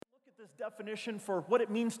definition for what it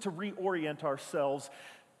means to reorient ourselves.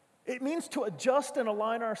 It means to adjust and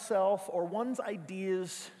align ourselves or one's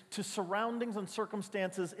ideas to surroundings and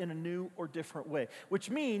circumstances in a new or different way, which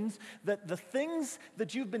means that the things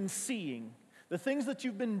that you've been seeing, the things that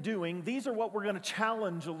you've been doing, these are what we're going to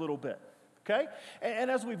challenge a little bit, okay?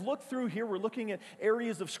 And as we've looked through here, we're looking at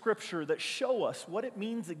areas of Scripture that show us what it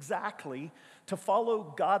means exactly to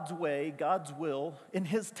follow God's way, God's will, in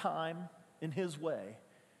His time, in His way.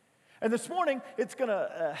 And this morning, it's going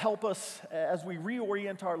to help us as we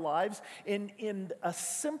reorient our lives in a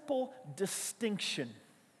simple distinction.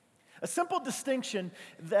 A simple distinction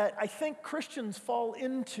that I think Christians fall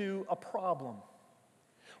into a problem.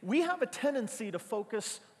 We have a tendency to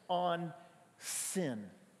focus on sin.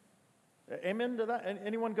 Amen to that?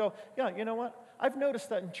 Anyone go, yeah, you know what? I've noticed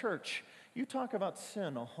that in church. You talk about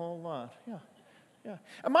sin a whole lot. Yeah.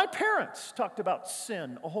 And my parents talked about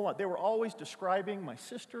sin a whole lot. They were always describing my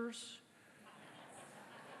sisters.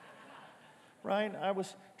 Right? I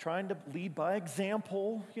was trying to lead by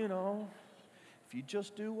example, If you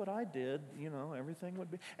just do what I did, everything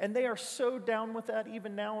would be. And they are so down with that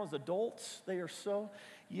even now as adults. They are so,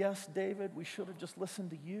 yes, David, we should have just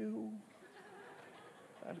listened to you.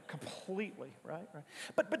 Completely, right?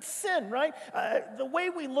 But sin, right? The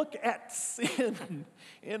way we look at sin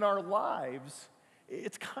in our lives,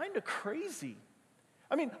 it's kind of crazy.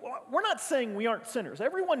 I mean, we're not saying we aren't sinners.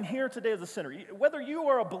 Everyone here today is a sinner. Whether you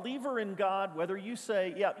are a believer in God, whether you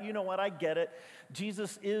say, yeah, you know what, I get it.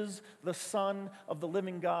 Jesus is the Son of the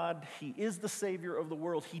living God. He is the Savior of the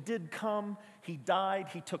world. He did come. He died.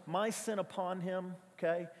 He took my sin upon Him,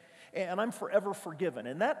 okay? And I'm forever forgiven.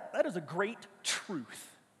 And that is a great truth.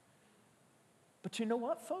 But you know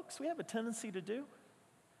what, folks? We have a tendency to do.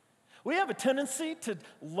 We have a tendency to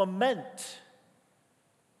lament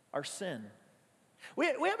our sin. We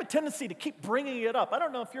have a tendency to keep bringing it up. I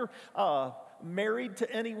don't know if you're married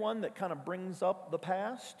to anyone that kind of brings up the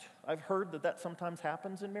past. I've heard that sometimes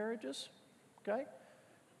happens in marriages, okay?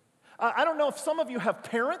 I don't know if some of you have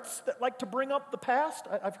parents that like to bring up the past.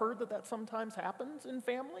 I've heard that sometimes happens in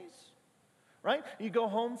families, right? You go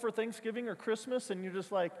home for Thanksgiving or Christmas and you're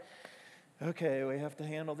just like, okay, we have to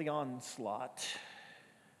handle the onslaught,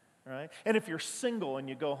 right? And if you're single and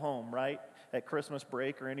you go home, right, at Christmas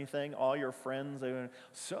break or anything, all your friends,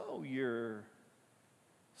 so you're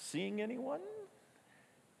seeing anyone?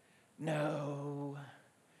 No.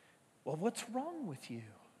 Well, what's wrong with you?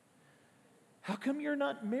 How come you're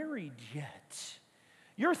not married yet?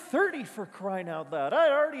 You're 30 for crying out loud. I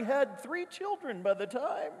already had 3 children by the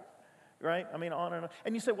time, right? I mean, on and on.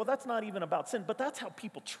 And you say, well, that's not even about sin, but that's how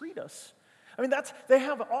people treat us. I mean, they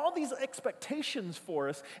have all these expectations for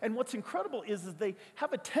us, and what's incredible is they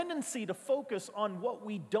have a tendency to focus on what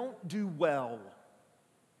we don't do well.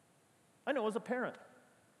 I know as a parent,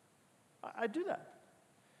 I do that.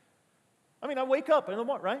 I mean, I wake up in the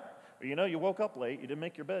morning, right? You woke up late, you didn't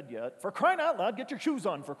make your bed yet. For crying out loud, get your shoes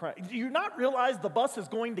on for crying. Do you not realize the bus is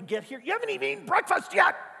going to get here? You haven't even eaten breakfast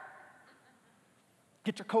yet.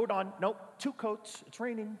 Get your coat on. Nope, 2 coats. It's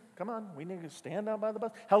raining. Come on, we need to stand down by the bus.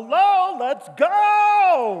 Hello, let's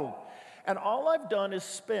go! And all I've done is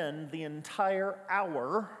spend the entire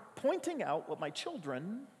hour pointing out what my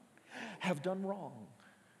children have done wrong.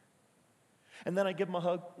 And then I give them a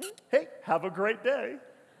hug. Hey, have a great day.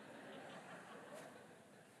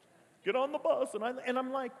 Get on the bus. And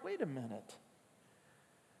I'm like, wait a minute.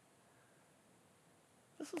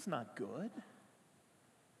 This is not good.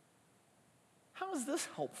 How is this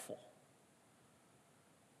helpful?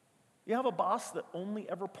 You have a boss that only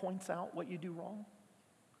ever points out what you do wrong?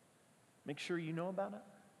 Make sure you know about it?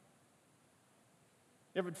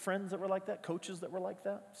 You ever had friends that were like that? Coaches that were like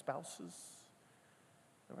that? Spouses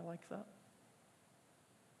that were like that?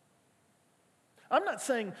 I'm not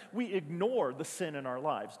saying we ignore the sin in our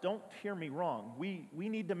lives. Don't hear me wrong. We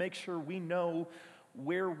need to make sure we know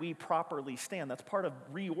where we properly stand. That's part of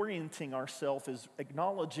reorienting ourselves, is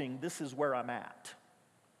acknowledging this is where I'm at.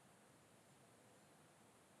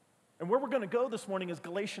 And where we're going to go this morning is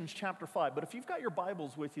Galatians chapter 5. But if you've got your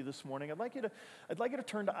Bibles with you this morning, I'd like you to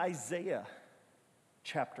turn to Isaiah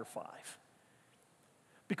chapter 5.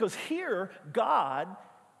 Because here, God,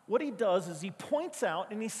 what He does is He points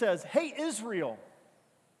out and He says, hey, Israel,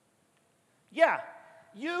 yeah,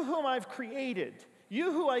 you whom I've created,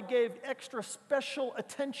 you who I gave extra special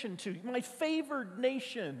attention to, my favored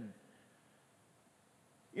nation,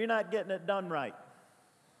 you're not getting it done right.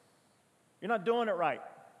 You're not doing it right.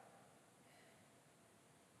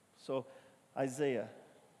 So, Isaiah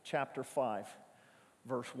chapter 5,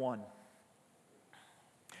 verse 1.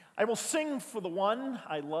 I will sing for the one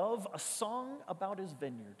I love a song about his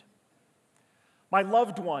vineyard. My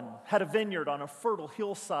loved one had a vineyard on a fertile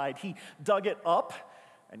hillside. He dug it up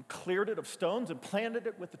and cleared it of stones and planted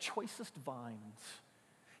it with the choicest vines.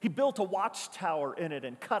 He built a watchtower in it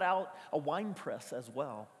and cut out a winepress as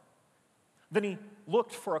well. Then he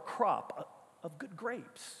looked for a crop of good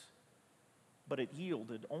grapes, but it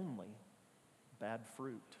yielded only bad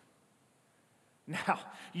fruit. Now,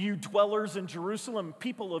 you dwellers in Jerusalem,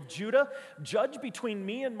 people of Judah, judge between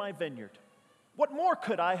me and my vineyard. What more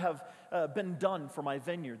could I have been done for my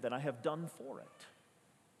vineyard than I have done for it?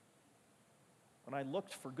 When I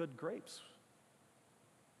looked for good grapes,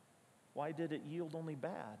 why did it yield only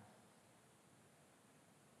bad?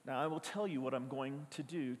 Now I will tell you what I'm going to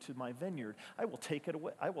do to my vineyard. I will take it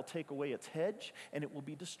away. I will take away its hedge, and it will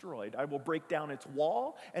be destroyed. I will break down its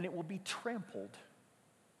wall, and it will be trampled.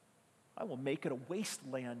 I will make it a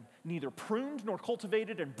wasteland, neither pruned nor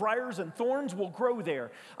cultivated, and briars and thorns will grow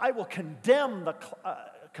there. I will command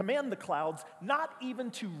the clouds not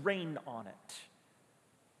even to rain on it.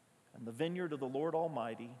 And the vineyard of the Lord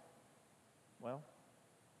Almighty, well,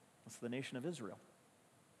 that's the nation of Israel.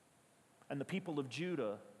 And the people of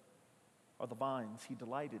Judah are the vines he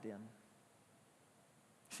delighted in.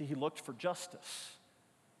 See, he looked for justice,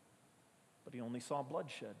 but he only saw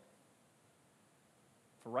bloodshed.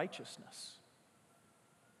 For righteousness,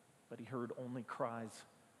 but he heard only cries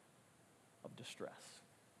of distress.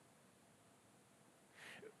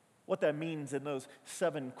 What that means in those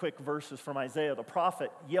 7 quick verses from Isaiah, the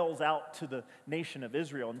prophet yells out to the nation of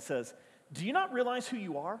Israel and says, "Do you not realize who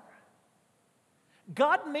you are?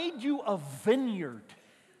 God made you a vineyard.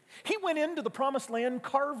 He went into the promised land,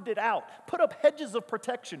 carved it out, put up hedges of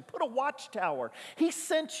protection, put a watchtower. He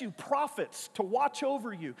sent you prophets to watch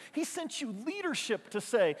over you. He sent you leadership to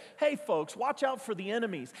say, hey folks, watch out for the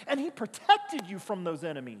enemies. And he protected you from those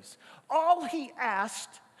enemies. All he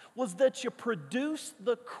asked was that you produce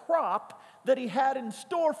the crop that he had in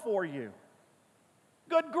store for you.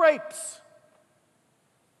 Good grapes."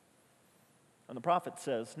 And the prophet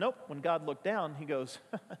says, nope, when God looked down, he goes,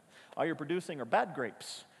 all you're producing are bad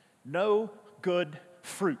grapes. No good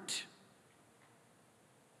fruit.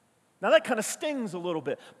 Now that kind of stings a little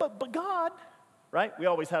bit. But God, right? We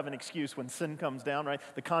always have an excuse when sin comes down, right?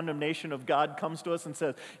 The condemnation of God comes to us and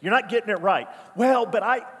says, you're not getting it right. Well, but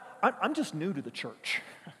I'm just new to the church.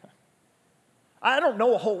 I don't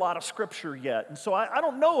know a whole lot of scripture yet, and so I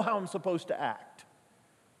don't know how I'm supposed to act.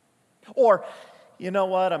 Or, you know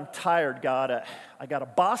what? I'm tired, God. I got a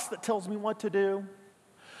boss that tells me what to do.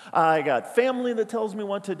 I got family that tells me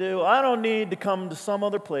what to do. I don't need to come to some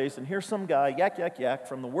other place and hear some guy yak, yak, yak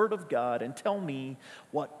from the Word of God and tell me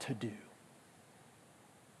what to do.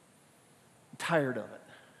 I'm tired of it.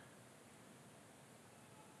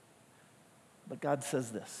 But God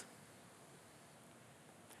says this.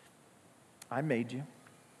 I made you.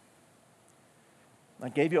 I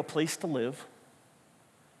gave you a place to live.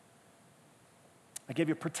 I gave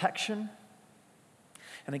you protection.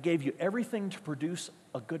 And I gave you everything to produce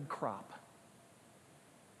a good crop.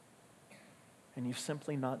 And you've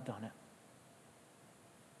simply not done it.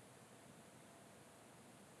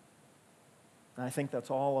 And I think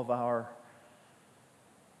that's all of our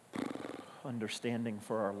understanding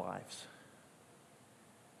for our lives.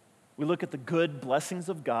 We look at the good blessings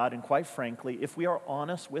of God, and quite frankly, if we are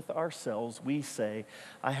honest with ourselves, we say,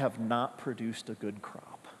 I have not produced a good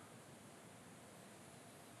crop.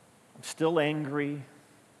 I'm still angry.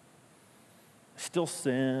 Still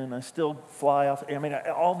sin, I still fly off. I mean,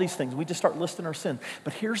 all these things. We just start listing our sins.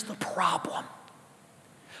 But here's the problem.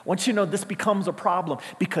 Once you know this becomes a problem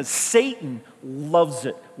because Satan loves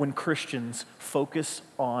it when Christians focus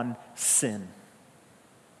on sin.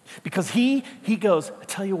 Because he goes, I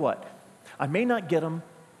tell you what, I may not get them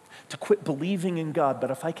to quit believing in God, but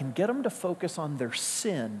if I can get them to focus on their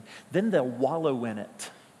sin, then they'll wallow in it.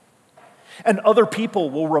 And other people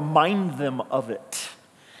will remind them of it.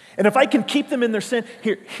 And if I can keep them in their sin,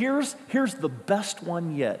 here's the best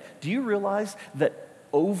one yet. Do you realize that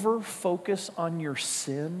over-focus on your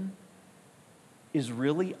sin is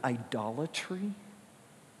really idolatry?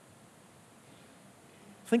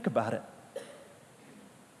 Think about it.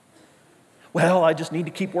 Well, I just need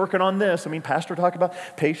to keep working on this. I mean, Pastor talked about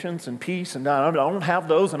patience and peace, and I don't have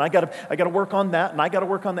those, and I got to work on that, and I got to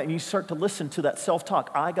work on that. And you start to listen to that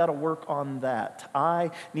self-talk. I got to work on that.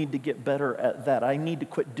 I need to get better at that. I need to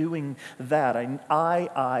quit doing that.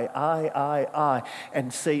 I.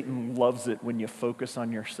 And Satan loves it when you focus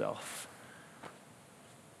on yourself.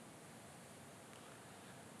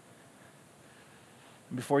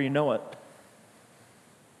 Before you know it,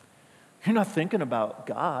 You're not thinking about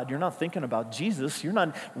God. You're not thinking about Jesus. You're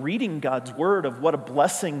not reading God's word of what a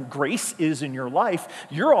blessing grace is in your life.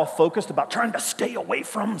 You're all focused about trying to stay away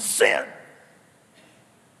from sin.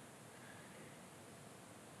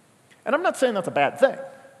 And I'm not saying that's a bad thing.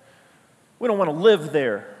 We don't want to live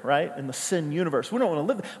there, right, in the sin universe. We don't want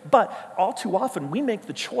to live there. But all too often, we make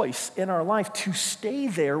the choice in our life to stay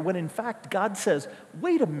there when, in fact, God says,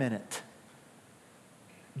 wait a minute.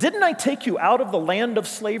 Didn't I take you out of the land of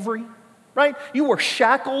slavery? Right? You were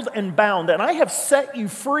shackled and bound, and I have set you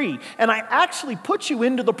free, and I actually put you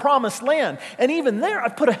into the promised land. And even there,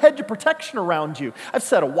 I've put a hedge of protection around you. I've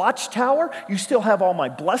set a watchtower. You still have all my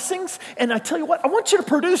blessings. And I tell you what, I want you to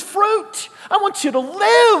produce fruit. I want you to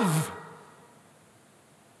live.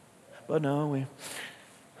 But no,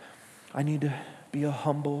 I need to be a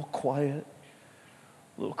humble, quiet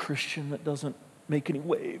little Christian that doesn't make any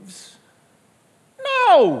waves.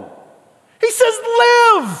 No! He says,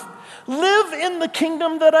 live! Live in the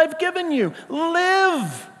kingdom that I've given you.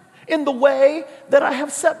 Live in the way that I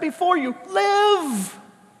have set before you. Live!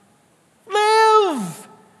 Live!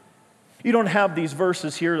 You don't have these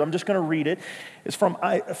verses here. I'm just going to read it. It's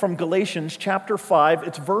from Galatians chapter 5.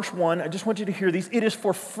 It's verse 1. I just want you to hear these. It is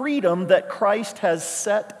for freedom that Christ has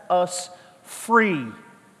set us free.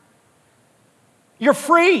 You're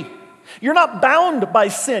free. You're not bound by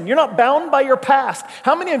sin. You're not bound by your past.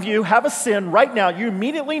 How many of you have a sin right now you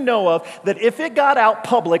immediately know of that if it got out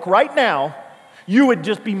public right now, you would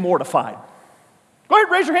just be mortified? Go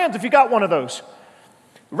ahead, raise your hands if you got one of those.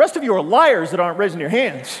 The rest of you are liars that aren't raising your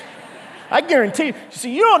hands. I guarantee you.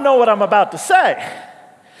 See, you don't know what I'm about to say.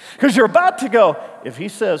 Because you're about to go, if he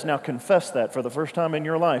says, now confess that for the first time in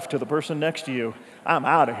your life to the person next to you, I'm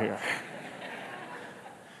out of here.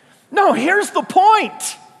 No, here's the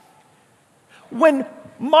point. When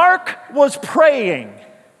Mark was praying,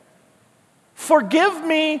 forgive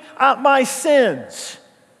me my sins,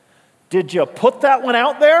 did you put that one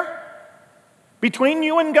out there between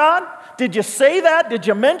you and God? Did you say that? Did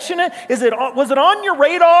you mention it? Was it on your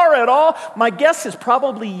radar at all? My guess is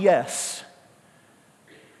probably yes.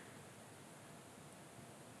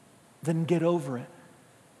 Then get over it.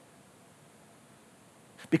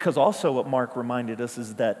 Because also what Mark reminded us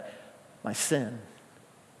is that my sin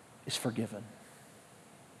is forgiven.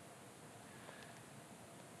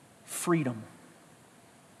 Freedom.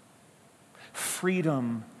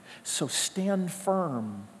 Freedom. So stand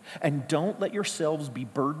firm and don't let yourselves be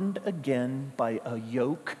burdened again by a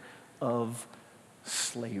yoke of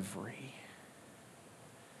slavery.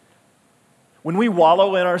 When we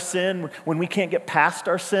wallow in our sin, when we can't get past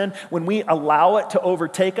our sin, when we allow it to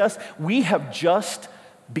overtake us, we have just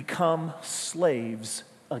become slaves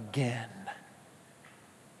again.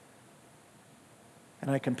 And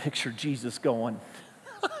I can picture Jesus going,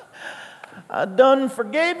 I done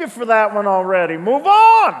forgave you for that one already. Move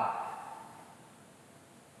on.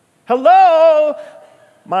 Hello,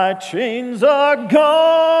 my chains are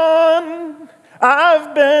gone.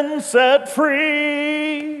 I've been set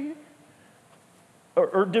free.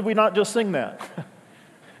 Or did we not just sing that?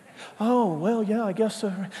 Oh, well, yeah, I guess so.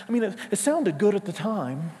 I mean, it sounded good at the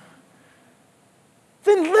time.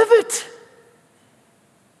 Then live it.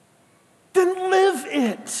 Then live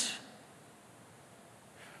it.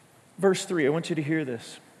 Verse 3, I want you to hear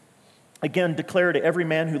this. Again, declare to every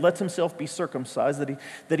man who lets himself be circumcised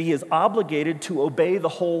that he is obligated to obey the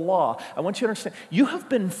whole law. I want you to understand, you have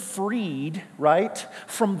been freed, right,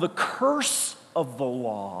 from the curse of the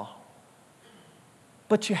law,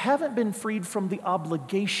 but you haven't been freed from the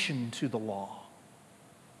obligation to the law.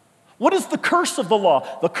 What is the curse of the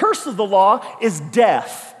law? The curse of the law is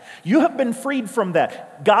death. You have been freed from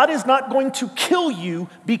that. God is not going to kill you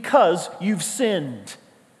because you've sinned.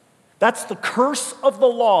 That's the curse of the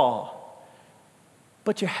law.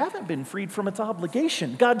 But you haven't been freed from its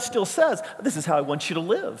obligation. God still says, this is how I want you to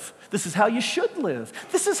live. This is how you should live.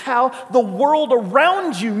 This is how the world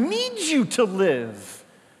around you needs you to live.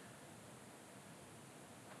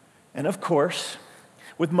 And of course,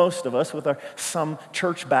 with most of us, with some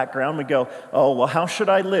church background, we go, oh, well, how should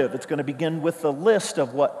I live? It's going to begin with the list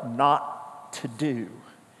of what not to do.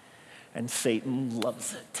 And Satan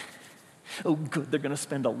loves it. Oh, good, they're going to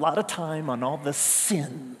spend a lot of time on all the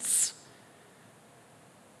sins.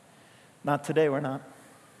 Not today, we're not.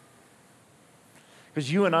 Because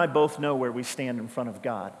you and I both know where we stand in front of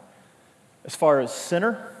God. As far as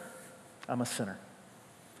sinner, I'm a sinner.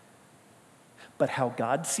 But how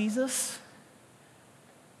God sees us,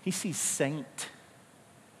 he sees saint.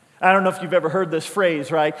 I don't know if you've ever heard this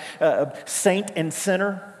phrase, right? Saint and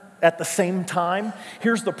sinner at the same time.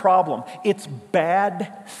 Here's the problem. It's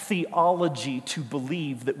bad theology to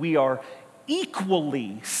believe that we are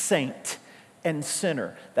equally saint and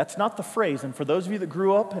sinner. That's not the phrase. And for those of you that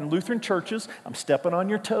grew up in Lutheran churches, I'm stepping on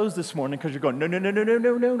your toes this morning because you're going,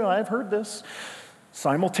 no, I've heard this.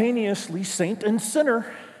 Simultaneously saint and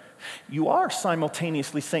sinner. You are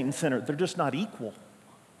simultaneously saint and sinner. They're just not equal.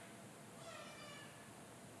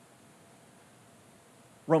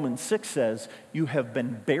 Romans 6 says, you have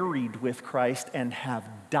been buried with Christ and have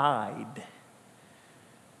died.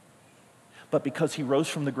 But because he rose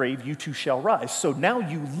from the grave, you too shall rise. So now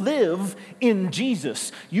you live in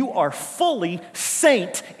Jesus. You are fully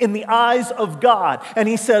saint in the eyes of God. And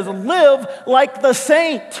he says, live like the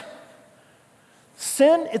saint.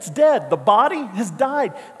 Sin, it's dead. The body has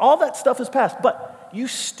died. All that stuff is past. But you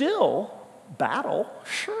still battle,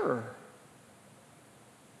 sure.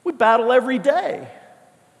 We battle every day.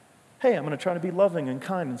 Hey, I'm going to try to be loving and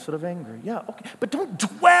kind instead of angry. Yeah, okay. But don't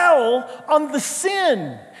dwell on the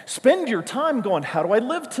sin. Spend your time going, how do I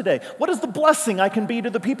live today? What is the blessing I can be to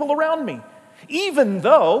the people around me? Even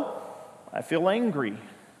though I feel angry,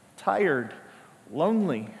 tired,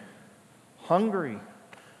 lonely, hungry.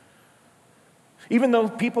 Even though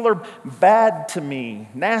people are bad to me,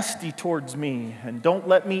 nasty towards me, and don't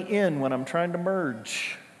let me in when I'm trying to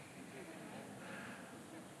merge.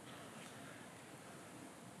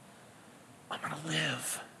 I'm going to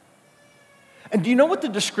live. And do you know what the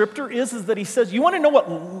descriptor is? Is that he says, you want to know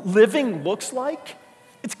what living looks like?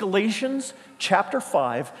 It's Galatians chapter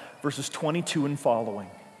 5, verses 22 and following.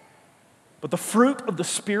 But the fruit of the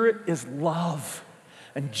Spirit is love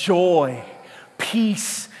and joy,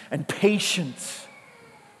 peace and patience,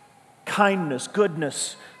 kindness,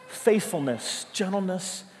 goodness, faithfulness,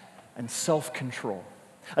 gentleness, and self-control.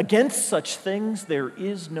 Against such things there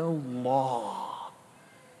is no law.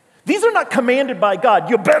 These are not commanded by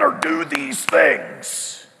God. You better do these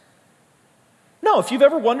things. No, if you've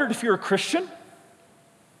ever wondered if you're a Christian,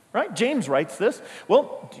 right? James writes this.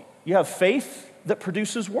 Well, you have faith that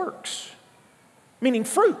produces works, meaning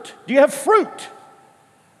fruit. Do you have fruit?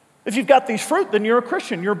 If you've got these fruit, then you're a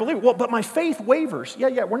Christian, you're a believer. Well, but my faith wavers.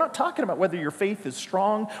 Yeah, we're not talking about whether your faith is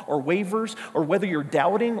strong or wavers or whether you're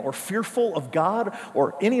doubting or fearful of God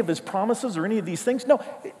or any of his promises or any of these things. No,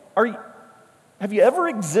 have you ever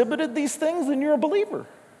exhibited these things? Then you're a believer.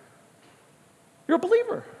 You're a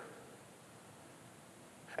believer.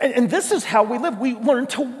 And this is how we live. We learn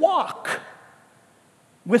to walk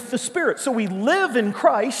with the Spirit. So we live in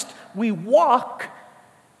Christ, we walk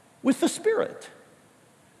with the Spirit.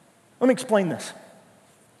 Let me explain this.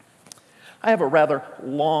 I have a rather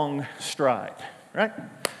long stride, right?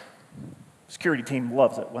 Security team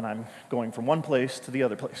loves it when I'm going from one place to the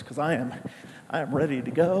other place because I am ready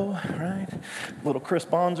to go, right? Little Chris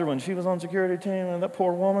Bonzer, when she was on security team, and that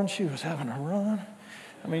poor woman, she was having a run.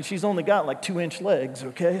 I mean, she's only got like 2-inch legs,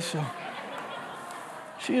 okay? So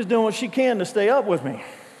she is doing what she can to stay up with me,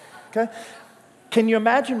 okay? Can you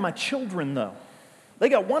imagine my children, though? They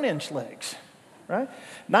got 1-inch legs, right?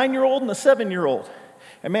 9-year-old and a 7-year-old.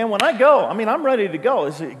 And man, when I go, I'm ready to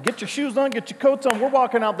go. Get your shoes on, get your coats on. We're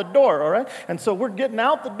walking out the door, all right? And so we're getting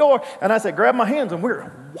out the door, and I say, grab my hands, and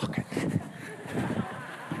we're walking.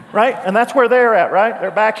 Right? And that's where they're at, right?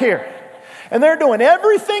 They're back here. And they're doing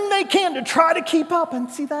everything they can to try to keep up.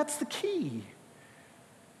 And see, that's the key.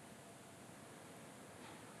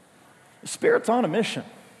 The Spirit's on a mission.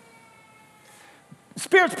 The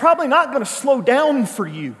Spirit's probably not going to slow down for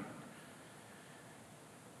you.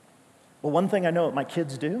 But one thing I know what my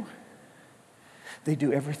kids do, they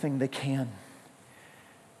do everything they can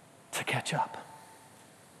to catch up,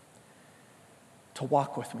 to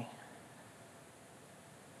walk with me.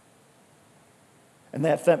 And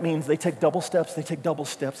if that means they take double steps, they take double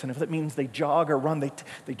steps. And if that means they jog or run,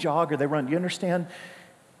 they jog or they run. Do you understand?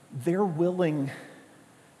 They're willing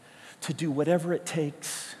to do whatever it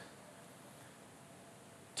takes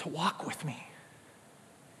to walk with me.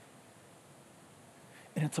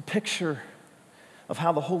 And it's a picture of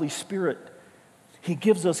how the Holy Spirit, he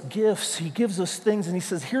gives us gifts, he gives us things, and he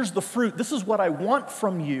says, here's the fruit. This is what I want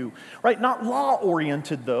from you, right? Not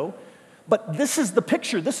law-oriented, though, but this is the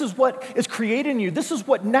picture. This is what is created in you. This is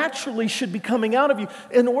what naturally should be coming out of you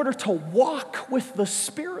in order to walk with the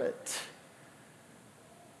Spirit.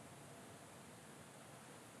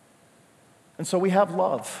 And so we have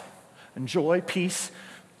love and joy, peace,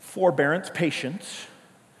 forbearance, patience.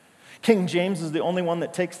 King James is the only one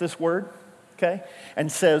that takes this word, okay,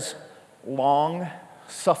 and says long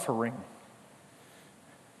suffering.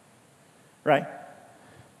 Right?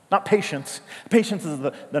 Not patience. Patience is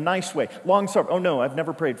the nice way. Long suffering. Oh no, I've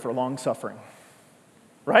never prayed for long suffering.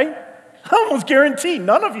 Right? I almost guarantee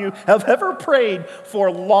none of you have ever prayed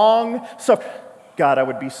for long suffering. God, I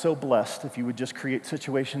would be so blessed if you would just create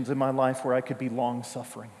situations in my life where I could be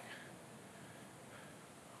long-suffering.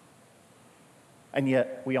 And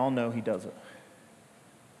yet, we all know he doesn't.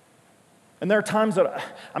 And there are times that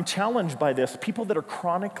I'm challenged by this. People that are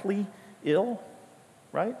chronically ill,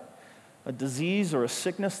 right? A disease or a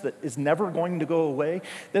sickness that is never going to go away.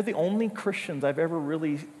 They're the only Christians I've ever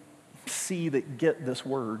really see that get this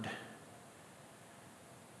word.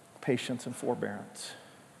 Patience and forbearance.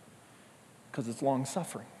 Because it's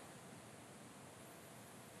long-suffering.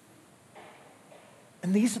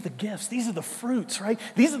 And these are the gifts. These are the fruits, right?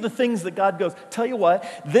 These are the things that God goes, tell you what,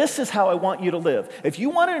 this is how I want you to live. If you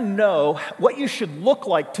want to know what you should look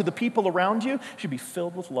like to the people around you, you should be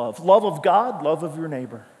filled with love. Love of God, love of your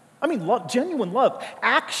neighbor. I mean, love, genuine love,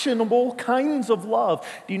 actionable kinds of love.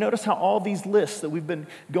 Do you notice how all these lists that we've been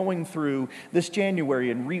going through this January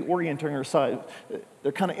and reorienting our side,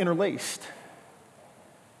 they're kind of interlaced?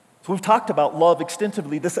 So we've talked about love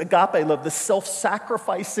extensively, this agape love, this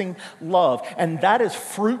self-sacrificing love, and that is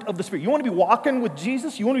fruit of the Spirit. You want to be walking with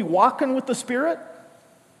Jesus? You want to be walking with the Spirit?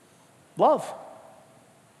 Love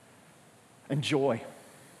and joy,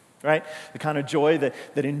 right? The kind of joy that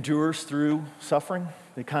endures through suffering,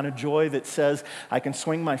 the kind of joy that says, I can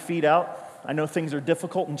swing my feet out. I know things are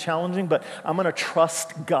difficult and challenging, but I'm going to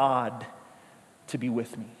trust God to be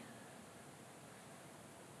with me.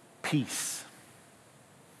 Peace.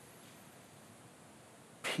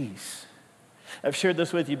 Peace. I've shared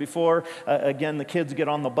this with you before. Again, the kids get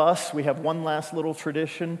on the bus. We have one last little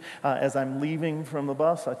tradition. As I'm leaving from the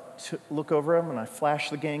bus, I look over them and I flash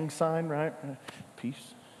the gang sign, right?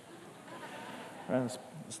 Peace. Right?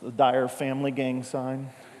 It's the Dyer family gang sign.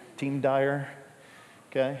 Team Dyer.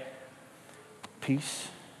 Okay? Peace.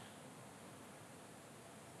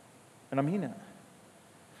 And I mean it.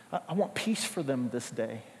 I want peace for them this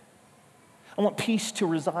day. I want peace to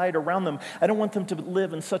reside around them. I don't want them to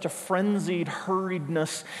live in such a frenzied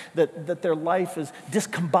hurriedness that their life is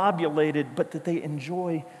discombobulated, but that they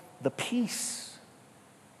enjoy the peace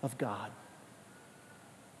of God.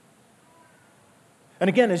 And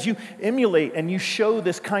again, as you emulate and you show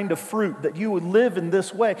this kind of fruit, that you would live in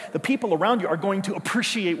this way, the people around you are going to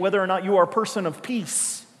appreciate whether or not you are a person of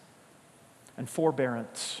peace and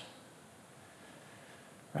forbearance,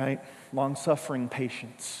 right? Long-suffering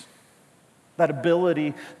patience. That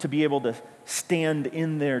ability to be able to stand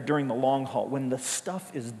in there during the long haul when the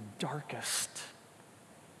stuff is darkest.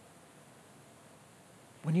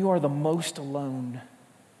 When you are the most alone.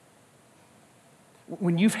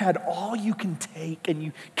 When you've had all you can take and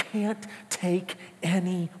you can't take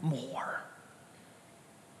any more.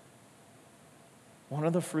 One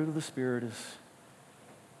of the fruit of the Spirit is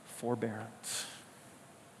forbearance.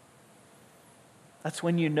 That's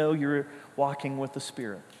when you know you're walking with the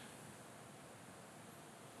Spirit.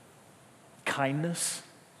 Kindness,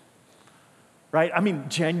 right? I mean,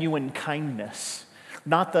 genuine kindness.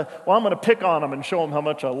 Not the, well, I'm going to pick on them and show them how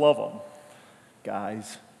much I love them.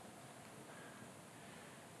 Guys.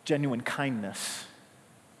 Genuine kindness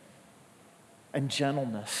and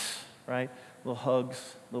gentleness, right? Little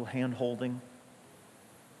hugs, little hand holding.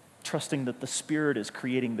 Trusting that the Spirit is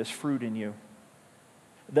creating this fruit in you.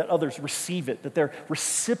 That others receive it, that they're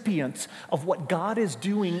recipients of what God is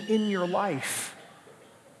doing in your life.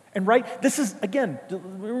 And right, this is, again, let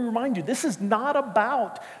me remind you, this is not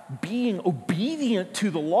about being obedient to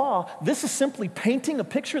the law. This is simply painting a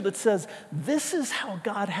picture that says, this is how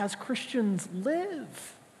God has Christians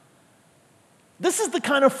live. This is the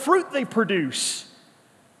kind of fruit they produce.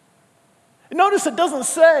 Notice it doesn't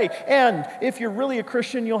say, and if you're really a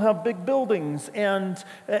Christian, you'll have big buildings. And,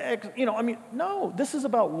 no, this is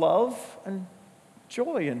about love and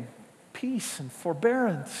joy and peace and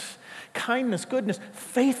forbearance. Kindness, goodness,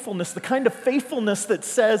 faithfulness, the kind of faithfulness that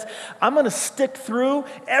says, I'm going to stick through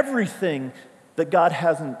everything that God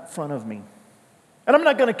has in front of me. And I'm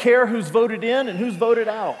not going to care who's voted in and who's voted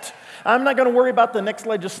out. I'm not going to worry about the next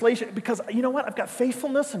legislation because, you know what? I've got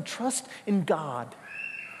faithfulness and trust in God.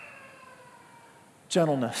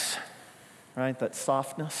 Gentleness, right? That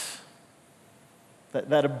softness,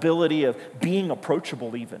 that ability of being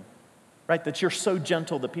approachable even, right? That you're so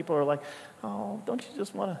gentle that people are like, oh, don't you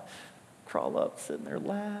just want to crawl up, sit in their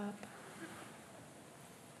lap?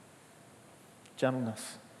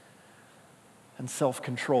 Gentleness and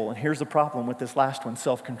self-control. And here's the problem with this last one,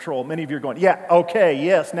 self-control. Many of you are going, yeah, okay,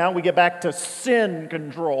 yes, now we get back to sin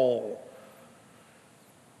control.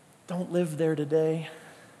 Don't live there today.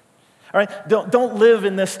 All right, don't live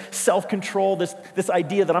in this self-control, this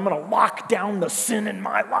idea that I'm going to lock down the sin in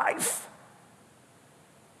my life.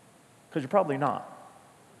 Because you're probably not.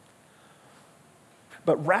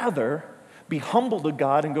 But rather, be humble to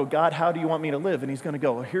God and go, God, how do you want me to live? And he's going to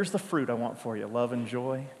go, well, here's the fruit I want for you. Love and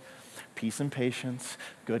joy, peace and patience,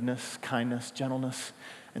 goodness, kindness, gentleness,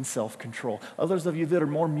 and self-control. Others of you that are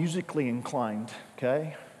more musically inclined,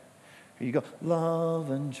 okay? Here you go.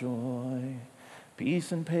 Love and joy,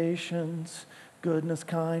 peace and patience, goodness,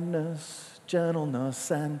 kindness,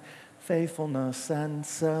 gentleness, and faithfulness, and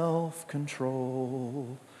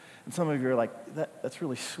self-control. And some of you are like, that's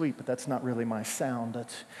really sweet, but that's not really my sound. All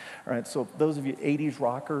right, so those of you 80s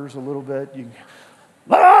rockers a little bit, you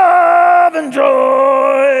love and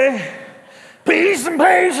joy, peace and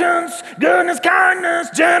patience, goodness,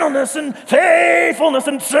 kindness, gentleness, and faithfulness,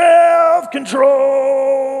 and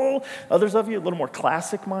self-control. Others of you a little more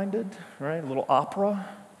classic-minded, right? A little opera.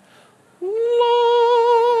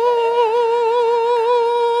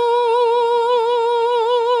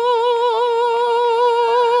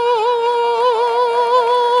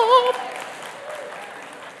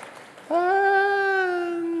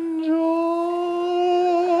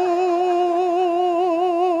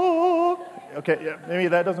 Okay, yeah, maybe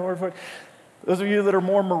that doesn't work for you. Those of you that are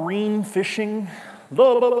more marine fishing,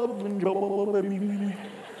 okay?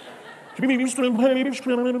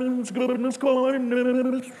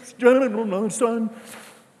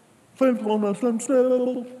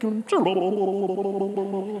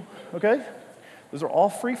 Those are all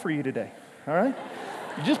free for you today, all right?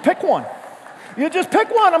 You just pick one. You just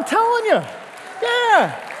pick one, I'm telling you.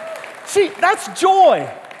 Yeah. See, that's joy.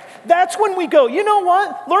 That's when we go, you know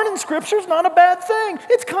what? Learning Scripture is not a bad thing.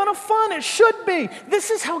 It's kind of fun. It should be.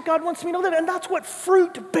 This is how God wants me to live. And that's what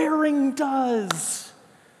fruit bearing does.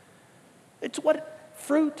 It's what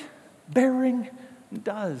fruit bearing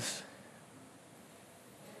does.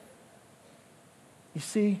 You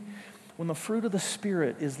see, when the fruit of the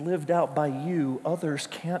Spirit is lived out by you, others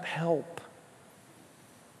can't help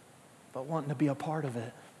but wanting to be a part of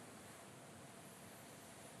it.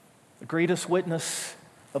 The greatest witness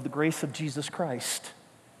of the grace of Jesus Christ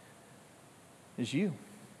is you.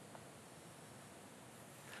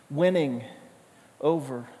 Winning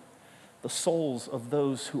over the souls of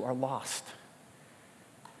those who are lost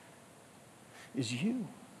is you.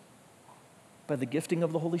 By the gifting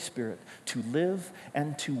of the Holy Spirit, to live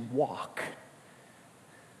and to walk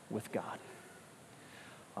with God.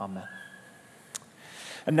 Amen.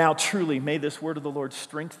 And now truly, may this word of the Lord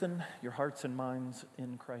strengthen your hearts and minds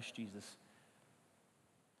in Christ Jesus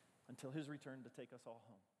until his return to take us all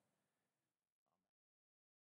home.